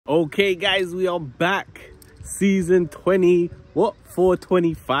Okay guys, we are back. Season 20, what?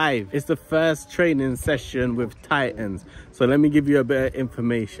 425. It's the first training session with Titans. So let me give you a bit of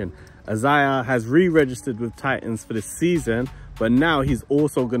information. Isaiah has re-registered with Titans for the season, but now he's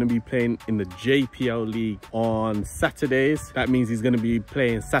also going to be playing in the JPL League on Saturdays. That means he's going to be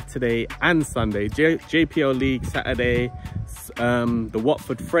playing Saturday and Sunday. JPL League Saturday, the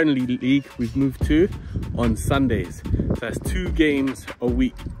Watford Friendly League we've moved to on Sundays. So that's 2 games a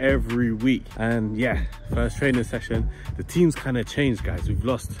week every week. And yeah, first training session. The team's kind of changed, guys. We've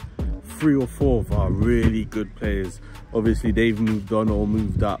lost 3 or 4 of our really good players. Obviously they've moved on or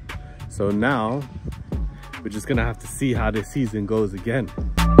moved up. So now we're just gonna have to see how this season goes again.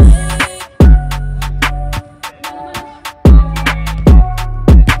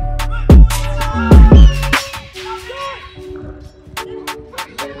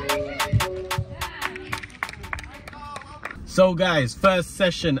 So guys, first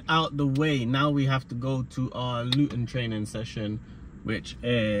session out the way. Now we have to go to our Luton training session, which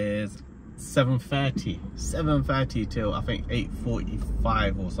is 7:30 till I think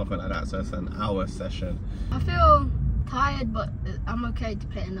 8:45 or something like that. So it's an hour session. I feel tired, but I'm okay to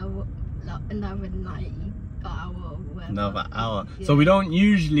play another 90 hour or whatever. Another hour. Yeah. So we don't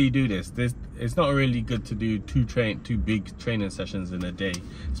usually do this. It's not really good to do two big training sessions in a day,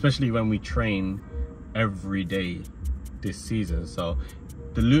 especially when we train every day this season. So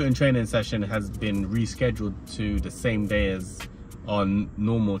the Luton training session has been rescheduled to the same day as our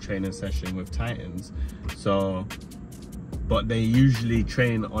normal training session with Titans. So, but they usually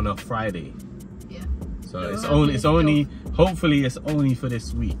train on a Friday. Yeah. So it's only hopefully it's only for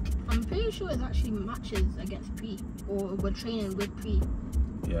this week. I'm pretty sure it's actually matches against Pre, or we're training with Pre.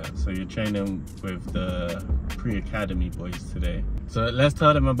 Yeah, so you're training with the pre-academy boys today. So let's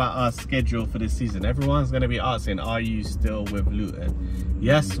tell them about our schedule for this season. Everyone's going to be asking, are you still with Luton?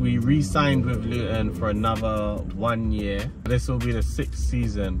 Yes, we re-signed with Luton for another 1 year. This will be the 6th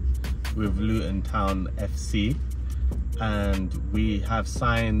season with Luton Town FC. And we have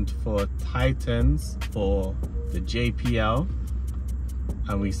signed for Titans for the JPL.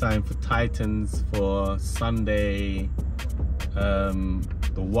 And we signed for Titans for Sunday,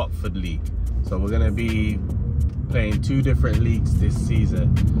 the Watford League. So we're going to be playing 2 different leagues this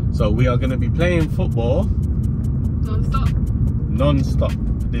season. So we are going to be playing football non-stop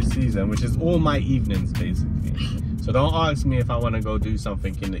this season, which is all my evenings basically. So don't ask me if I want to go do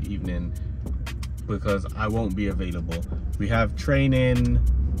something in the evening, because I won't be available. We have training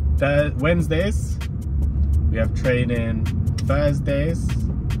Wednesdays, we have training Thursdays,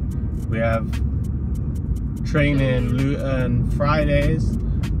 we have training Luton Fridays,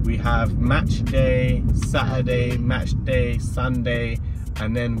 we have match day Saturday, match day Sunday,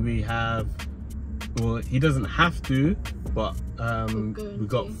 and then we have, well, he doesn't have to, but we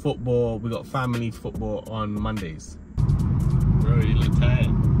got football, we got family football on Mondays. Bro, you look tired.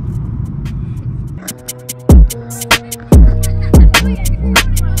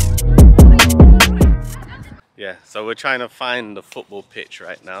 Yeah, so we're trying to find the football pitch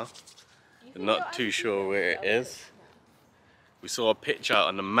right now. We're not too sure where it is. We saw a picture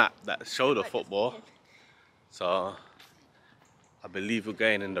on the map that showed a football, so I believe we're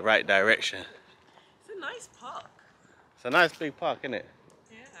going in the right direction. It's a nice park. It's a nice big park, isn't it?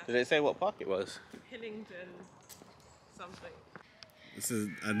 Yeah. Did it say what park it was? Hillingdon something. This is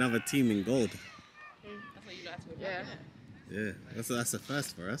another team in gold. That's what you like to Yeah. Yeah, that's the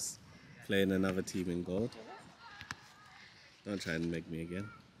first for us, playing another team in gold. Don't try and make me again.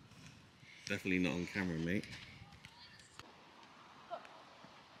 Definitely not on camera, mate.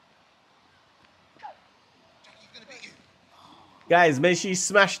 Guys, make sure you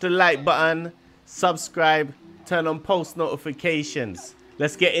smash the like button, subscribe, turn on post notifications.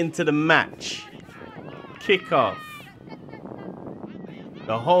 Let's get into the match. Kickoff.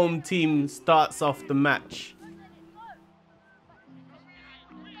 The home team starts off the match.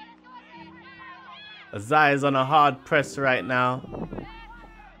 Isaiah's on a hard press right now.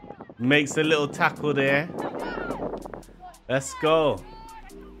 Makes a little tackle there. Let's go.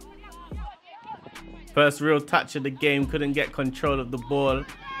 First real touch of the game, couldn't get control of the ball,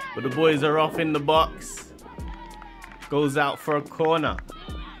 but the boys are off in the box. Goes out for a corner.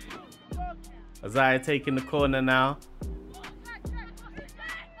 Isaiah taking the corner now.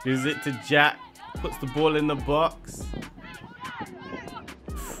 Gives it to Jack, puts the ball in the box.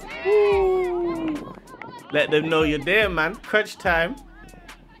 Woo. Let them know you're there, man. Crunch time.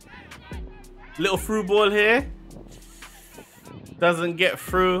 Little through ball here. Doesn't get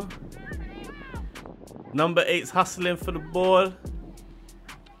through. Number 8's hustling for the ball.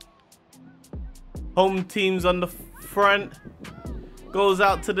 Home team's on the front. Goes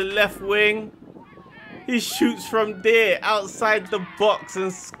out to the left wing. He shoots from there, outside the box,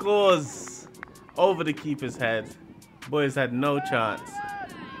 and scores over the keeper's head. Boys had no chance.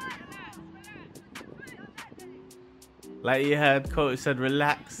 Like you heard, coach said,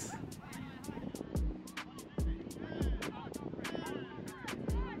 relax.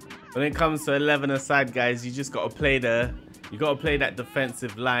 When it comes to 11-a-side, guys, you just gotta play that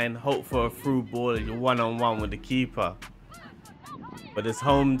defensive line, hope for a through ball, you're one-on-one with the keeper. But this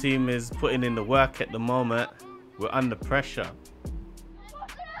home team is putting in the work at the moment. We're under pressure.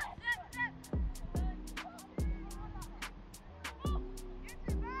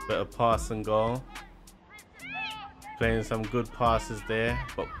 Bit of pass and goal. Playing some good passes there,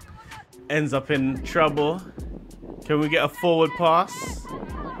 but ends up in trouble. Can we get a forward pass?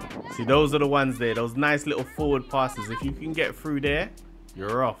 See, those are the ones there. Those nice little forward passes. If you can get through there,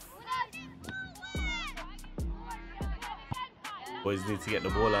 you're off. Boys need to get the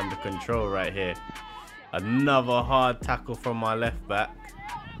ball under control right here. Another hard tackle from our left back.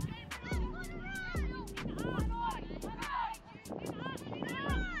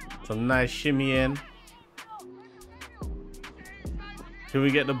 Some nice shimmy in. Can we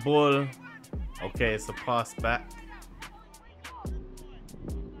get the ball? Okay, it's a pass back.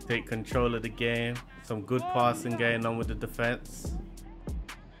 Take control of the game. Some good passing going on with the defense.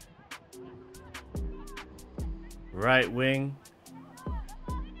 Right wing.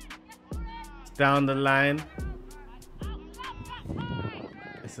 Down the line.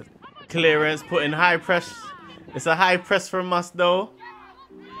 It's a clearance, putting high press. It's a high press from us though.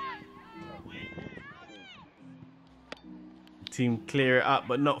 Team clear it up,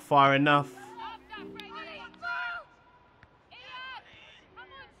 but not far enough.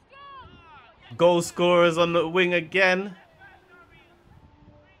 Goal scorers on the wing again.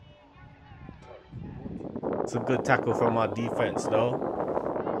 It's a good tackle from our defense though.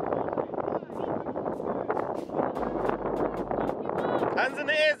 Hands in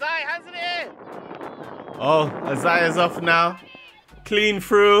the air, Zai, hands in the air. Oh, Isaiah's off now. Clean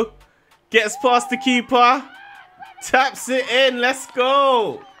through. Gets past the keeper. Taps it in. Let's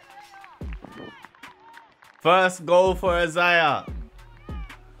go. First goal for Isaiah.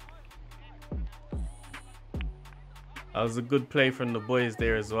 That was a good play from the boys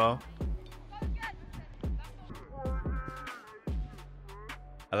there as well.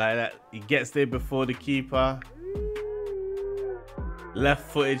 I like that. He gets there before the keeper.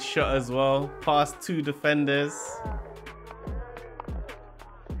 Left-footed shot as well. Past two defenders.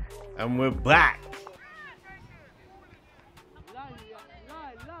 And we're back.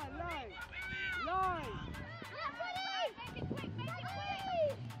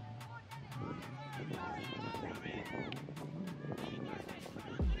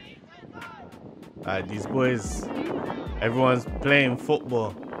 Alright, these boys, everyone's playing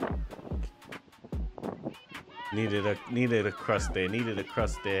football. Needed a cross there,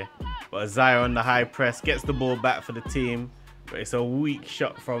 But Isaiah on the high press gets the ball back for the team. But it's a weak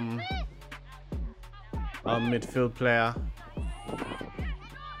shot from our midfield player.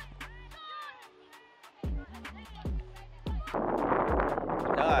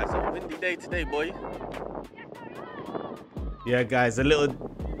 It's a windy day today, boy. Yeah, guys, a little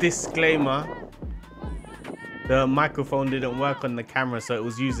disclaimer. The microphone didn't work on the camera, so it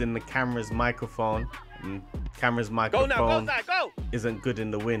was using the camera's microphone. And camera's microphone isn't good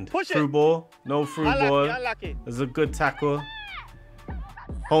in the wind. Through ball, no through ball. There's a good tackle.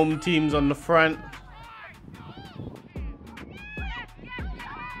 Home team's on the front.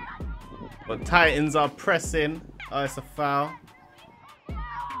 But Titans are pressing. Oh, it's a foul.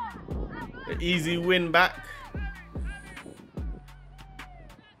 An easy win back.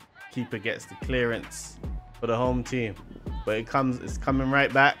 Keeper gets the clearance for the home team. But it's coming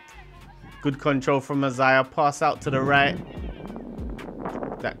right back. Good control from Isaiah. Pass out to the right.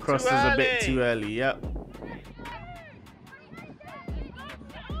 That cross is a bit too early. Yep.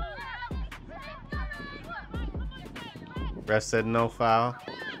 Ref said no foul.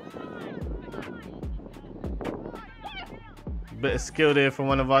 Bit of skill there from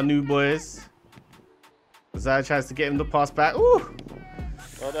one of our new boys. Isaiah tries to get him to pass back. Ooh!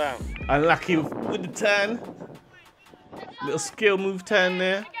 Well done. Unlucky with the turn. Little skill move turn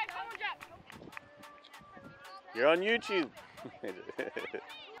there. You're on YouTube.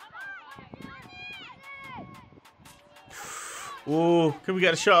 Ooh, can we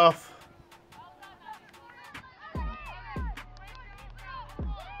get a shot off?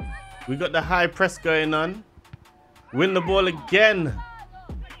 We got the high press going on. Win the ball again.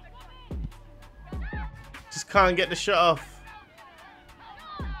 Just can't get the shot off.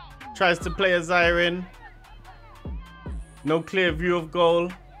 Tries to play Isaiah in. No clear view of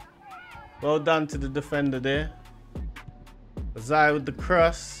goal. Well done to the defender there. Isaiah with the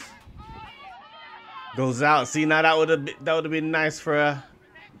cross. Goes out. See, now that would have been nice for a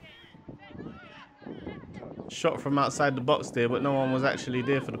shot from outside the box there, but no one was actually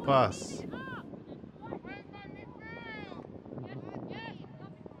there for the pass.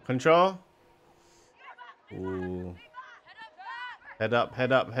 Control. Ooh. Head up,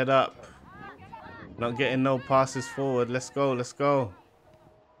 head up, head up. Not getting no passes forward. Let's go, let's go.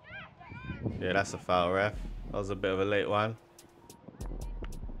 Yeah, that's a foul, ref. That was a bit of a late one.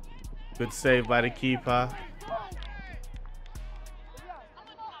 Good save by the keeper.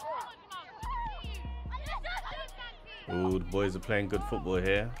 Ooh, the boys are playing good football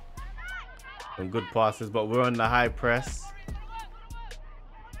here. Some good passes, but we're on the high press.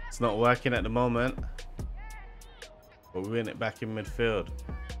 It's not working at the moment. But we win it back in midfield.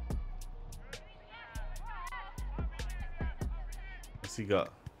 What's he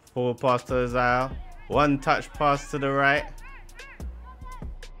got? Forward pass to Isaiah. One touch pass to the right.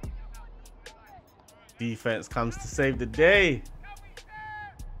 Defense comes to save the day.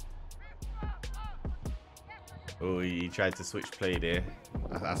 Oh, he tried to switch play there.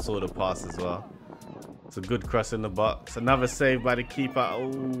 I saw the pass as well. It's a good cross in the box. Another save by the keeper.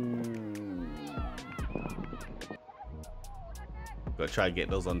 Oh. Gotta try to get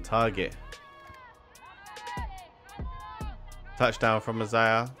those on target. Touchdown from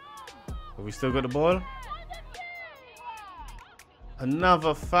Isaiah. Have we still got the ball?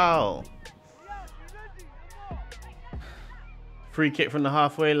 Another foul. Free kick from the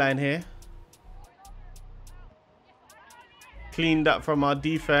halfway line here. Cleaned up from our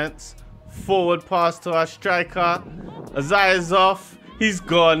defense. Forward pass to our striker. Isaiah's off. He's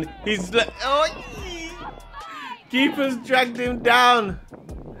gone. He's oh, keeper's dragged him down.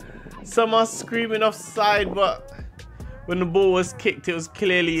 Some are screaming offside, but when the ball was kicked, it was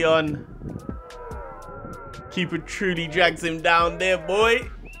clearly on. Keeper truly drags him down there, boy.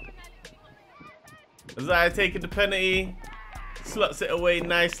 Isaiah taking the penalty. Slots it away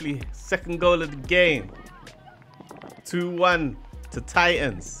nicely. Second goal of the game. 2-1 to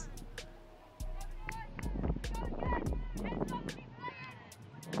Titans.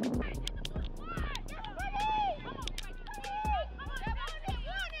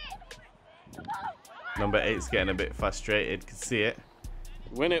 Number 8's getting a bit frustrated. Can see it.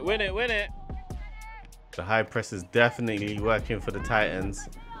 Win it, win it, win it. The high press is definitely working for the Titans.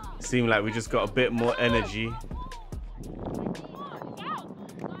 Seem like we just got a bit more energy.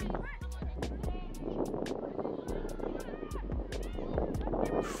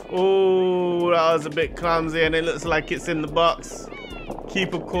 Oh, that was a bit clumsy and it looks like it's in the box.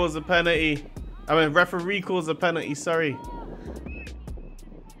 Keeper calls a penalty. Referee calls a penalty, sorry.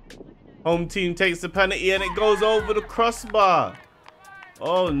 Home team takes the penalty and it goes over the crossbar.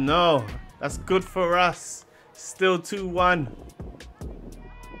 Oh no, that's good for us. Still 2-1.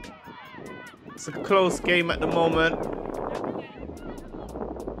 It's a close game at the moment.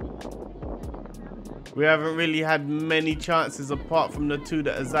 We haven't really had many chances apart from the two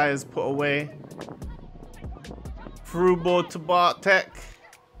that Isaiah's put away. Through ball to Bartek.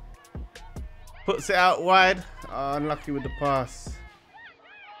 Puts it out wide. Oh, unlucky with the pass.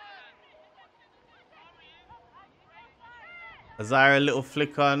 Isaiah a little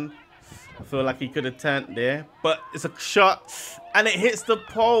flick on. I feel like he could have turned there. But it's a shot and it hits the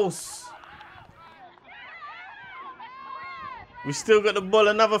post. We still got the ball.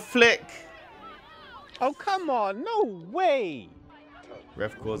 Another flick. Oh, come on. No way.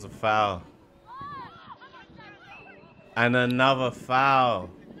 Ref calls a foul. And another foul.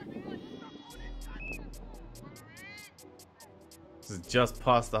 This is just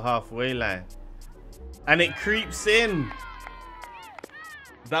past the halfway line. And it creeps in.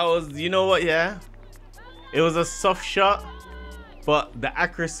 That was, you know what, yeah? It was a soft shot, but the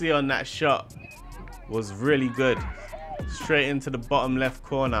accuracy on that shot was really good. Straight into the bottom left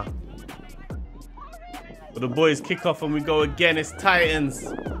corner. But the boys kick off and we go again. It's Titans.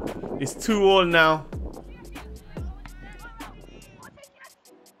 It's 2-2 now.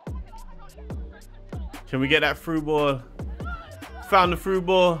 Can we get that through ball? Found the through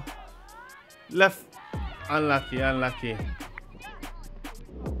ball. Left. Unlucky, unlucky.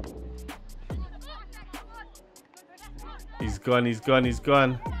 He's gone, he's gone, he's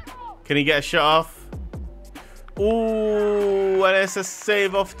gone. Can he get a shot off? Ooh, and it's a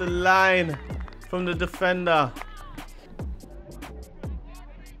save off the line from the defender.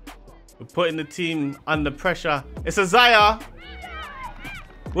 We're putting the team under pressure. It's Isaiah.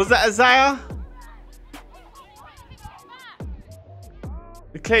 Was that Isaiah?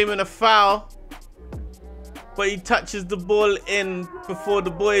 They're claiming a foul. but he touches the ball in before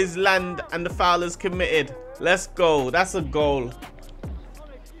the boys land and the foul is committed. Let's go. That's a goal.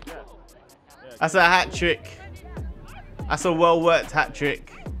 That's a hat trick. That's a well worked hat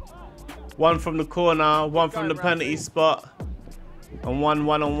trick. One from the corner, one from the penalty spot, and one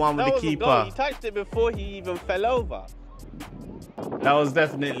one-on-one with the keeper. He touched it before he even fell over. That was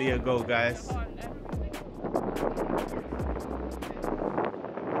definitely a goal, guys.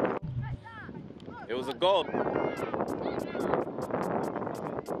 It was a goal.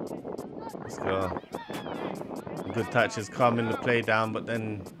 Let's go. Good touches, calming the play down, but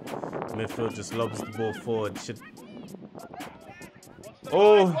then midfield just lobs the ball forward.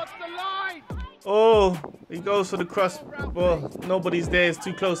 Oh, he goes for the cross ball. Nobody's there. It's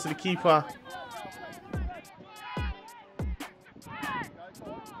too close to the keeper.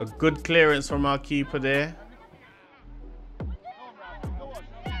 A good clearance from our keeper there.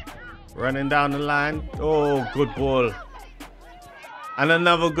 Running down the line. Oh, good ball. And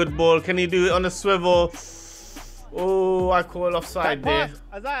another good ball. Can he do it on a swivel? Oh, I call offside there.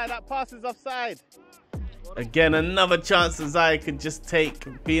 Isaiah, that pass is offside. Again, another chance Isaiah could just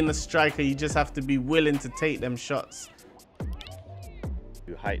take. Being a striker, you just have to be willing to take them shots.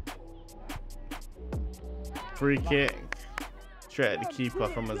 Height. Free kick. Straight at the keeper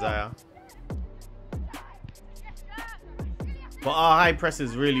from Isaiah. But our high press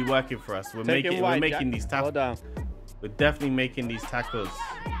is really working for us. We're making these tackles. We're definitely making these tackles.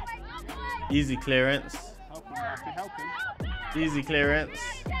 Easy clearance. Easy clearance.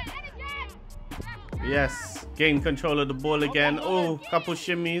 Yes. Gain control of the ball again. Oh, couple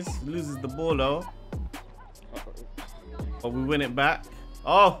shimmies. Loses the ball though. But we win it back.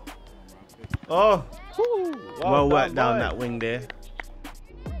 Oh. Oh. Well worked down that wing there.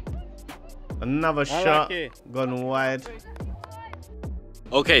 Another shot. Gone wide.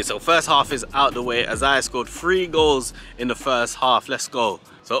 Okay, so first half is out the way. Isaiah scored 3 goals in the first half. Let's go.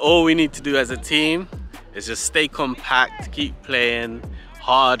 So all we need to do as a team is just stay compact, keep playing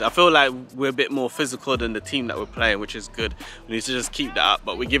hard. I feel like we're a bit more physical than the team that we're playing, which is good. We need to just keep that up,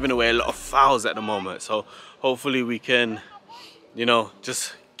 but we're giving away a lot of fouls at the moment. So hopefully we can, you know,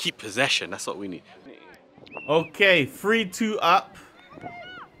 just keep possession. That's what we need. Okay, 3-2 up.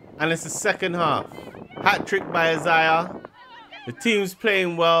 And it's the second half. Hat trick by Isaiah. The team's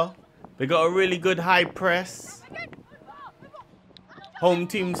playing well. They got a really good high press. Home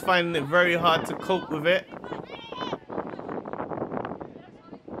team's finding it very hard to cope with it.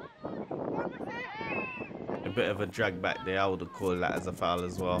 A bit of a drag back there. I would have called that as a foul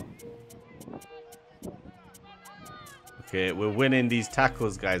as well. Okay, we're winning these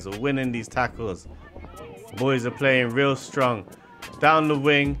tackles, guys. We're winning these tackles. Boys are playing real strong. Down the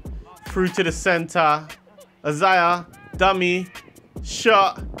wing, through to the center. Isaiah, dummy,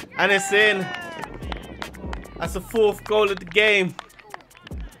 shot, and it's in. That's the 4th goal of the game.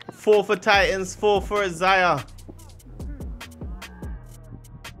 4 for Titans, 4 for Isaiah.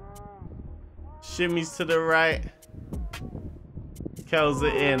 Shimmies to the right. Kells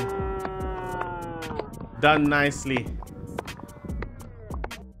it in. Done nicely.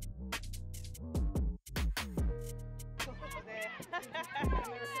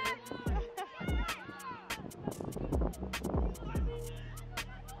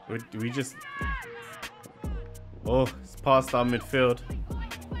 We just... Oh, it's past our midfield.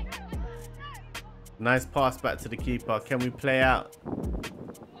 Nice pass back to the keeper. Can we play out?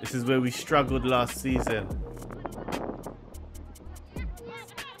 This is where we struggled last season.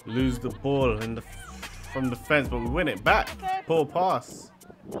 Lose the ball from the fence, but we win it back. Poor pass.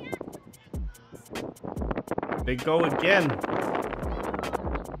 They go again.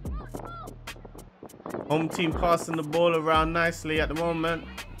 Home team passing the ball around nicely at the moment.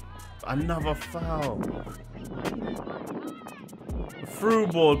 Another foul. Through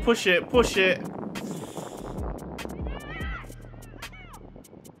ball. Push it. Push it.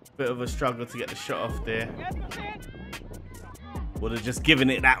 Bit of a struggle to get the shot off there. Would have just given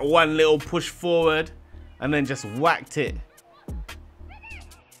it that one little push forward and then just whacked it.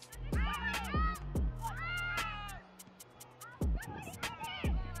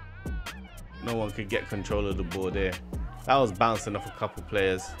 No one could get control of the ball there. That was bouncing off a couple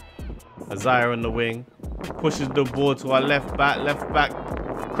players. Isaiah on the wing. Pushes the ball to our left back. Left back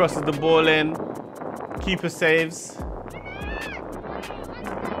crosses the ball in. Keeper saves.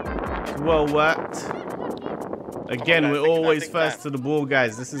 Well worked. Again, we're always first to the ball,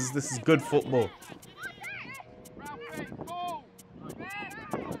 guys. This is good football.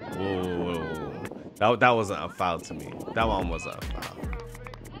 Whoa. That wasn't a foul to me. That one wasn't a foul.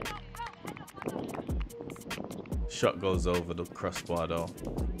 Shot goes over the crossbar though.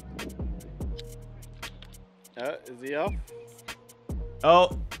 Is he off?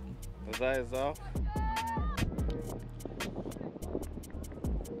 Oh, Isaiah's off.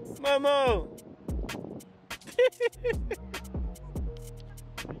 Momo!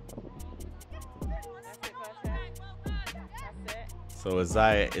 so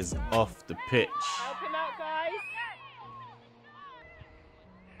Isaiah is off the pitch.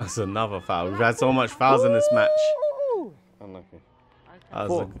 That's another foul. We've had so much fouls in this match. Unlucky. That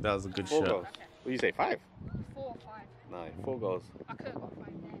was a good Four shot. goals. What do you say, 5? 4 or 5. No, 4 goals. I could have got 5.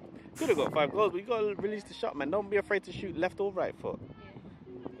 Could have got 5 goals, but you got to release the shot, man. Don't be afraid to shoot left or right foot.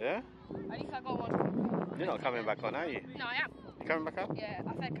 Yeah? At least I got 1. You're not coming back on, are you? No, I am. You coming back on? Yeah,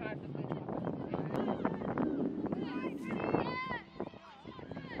 I said can I look into my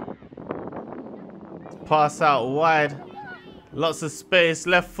Pass out wide. Lots of space.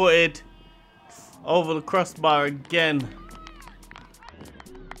 Left footed. Over the crossbar again.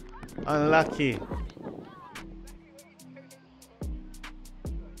 Unlucky.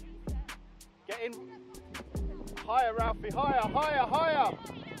 Get in. Higher, Ralphie. Higher.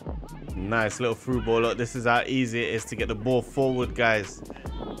 Nice little through ball. Look, this is how easy it is to get the ball forward, guys.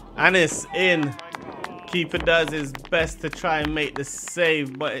 And it's in. Keeper does his best to try and make the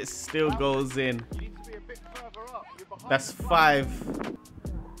save, but it still goes in. That's 5-2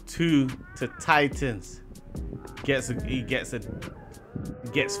 to Titans. He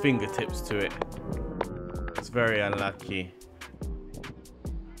gets fingertips to it. It's very unlucky.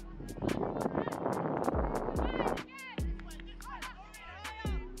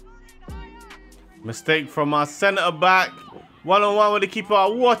 Mistake from our centre back. 1-on-1 with the keeper.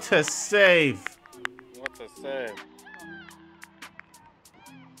 What a save! What a save.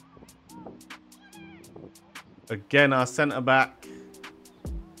 Again, our centre back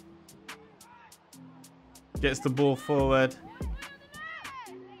gets the ball forward.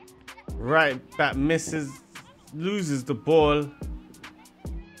 Right back loses the ball.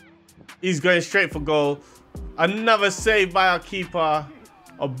 He's going straight for goal. Another save by our keeper.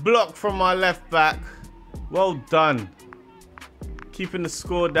 A block from our left back. Well done. Keeping the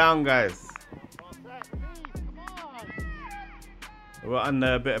score down, guys. We're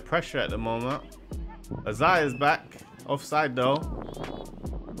under a bit of pressure at the moment. Isaiah's back. Offside though.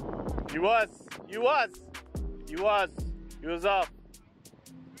 He was up.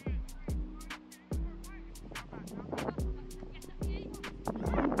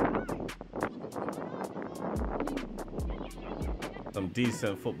 Some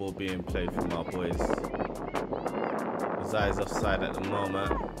decent football being played from our boys. Isaiah's offside at the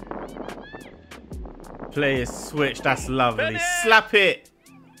moment. Play is switched. That's lovely. Slap it.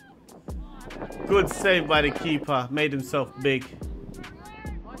 Good save by the keeper. Made himself big.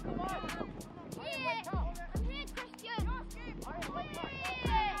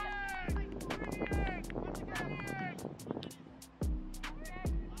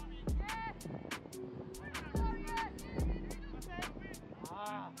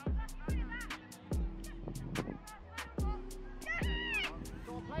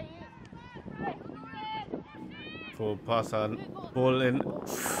 Forward pass on, ball in.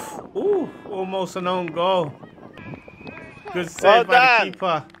 Ooh, almost an own goal. Good save by the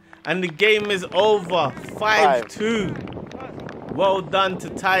keeper. And the game is over. 5-2. Well done to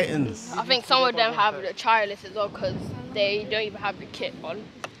Titans. I think some of them have the trial list as well because they don't even have the kit on.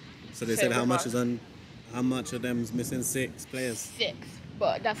 So they said how much is on, how much of them's missing 6 players? 6,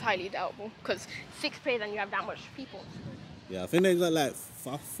 but that's highly doubtful because 6 players and you have that much people. Yeah, I think they got like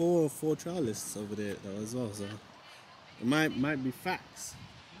 4 trial lists over there though as well. So it might be facts.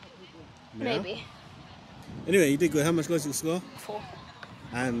 Yeah? Maybe. Anyway, you did good. How much goals did you score? 4.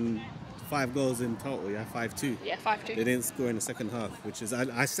 And 5 goals in total. Yeah, 5-2. Yeah, 5-2. They didn't score in the second half, which is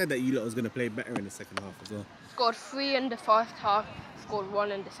I said that you lot was going to play better in the second half as well. Scored 3 in the first half, scored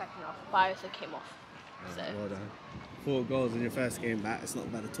 1 in the second half. Bias came off. So. Well done. 4 goals in your first game back. It's not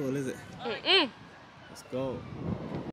bad at all, is it? Mm-mm. Let's go.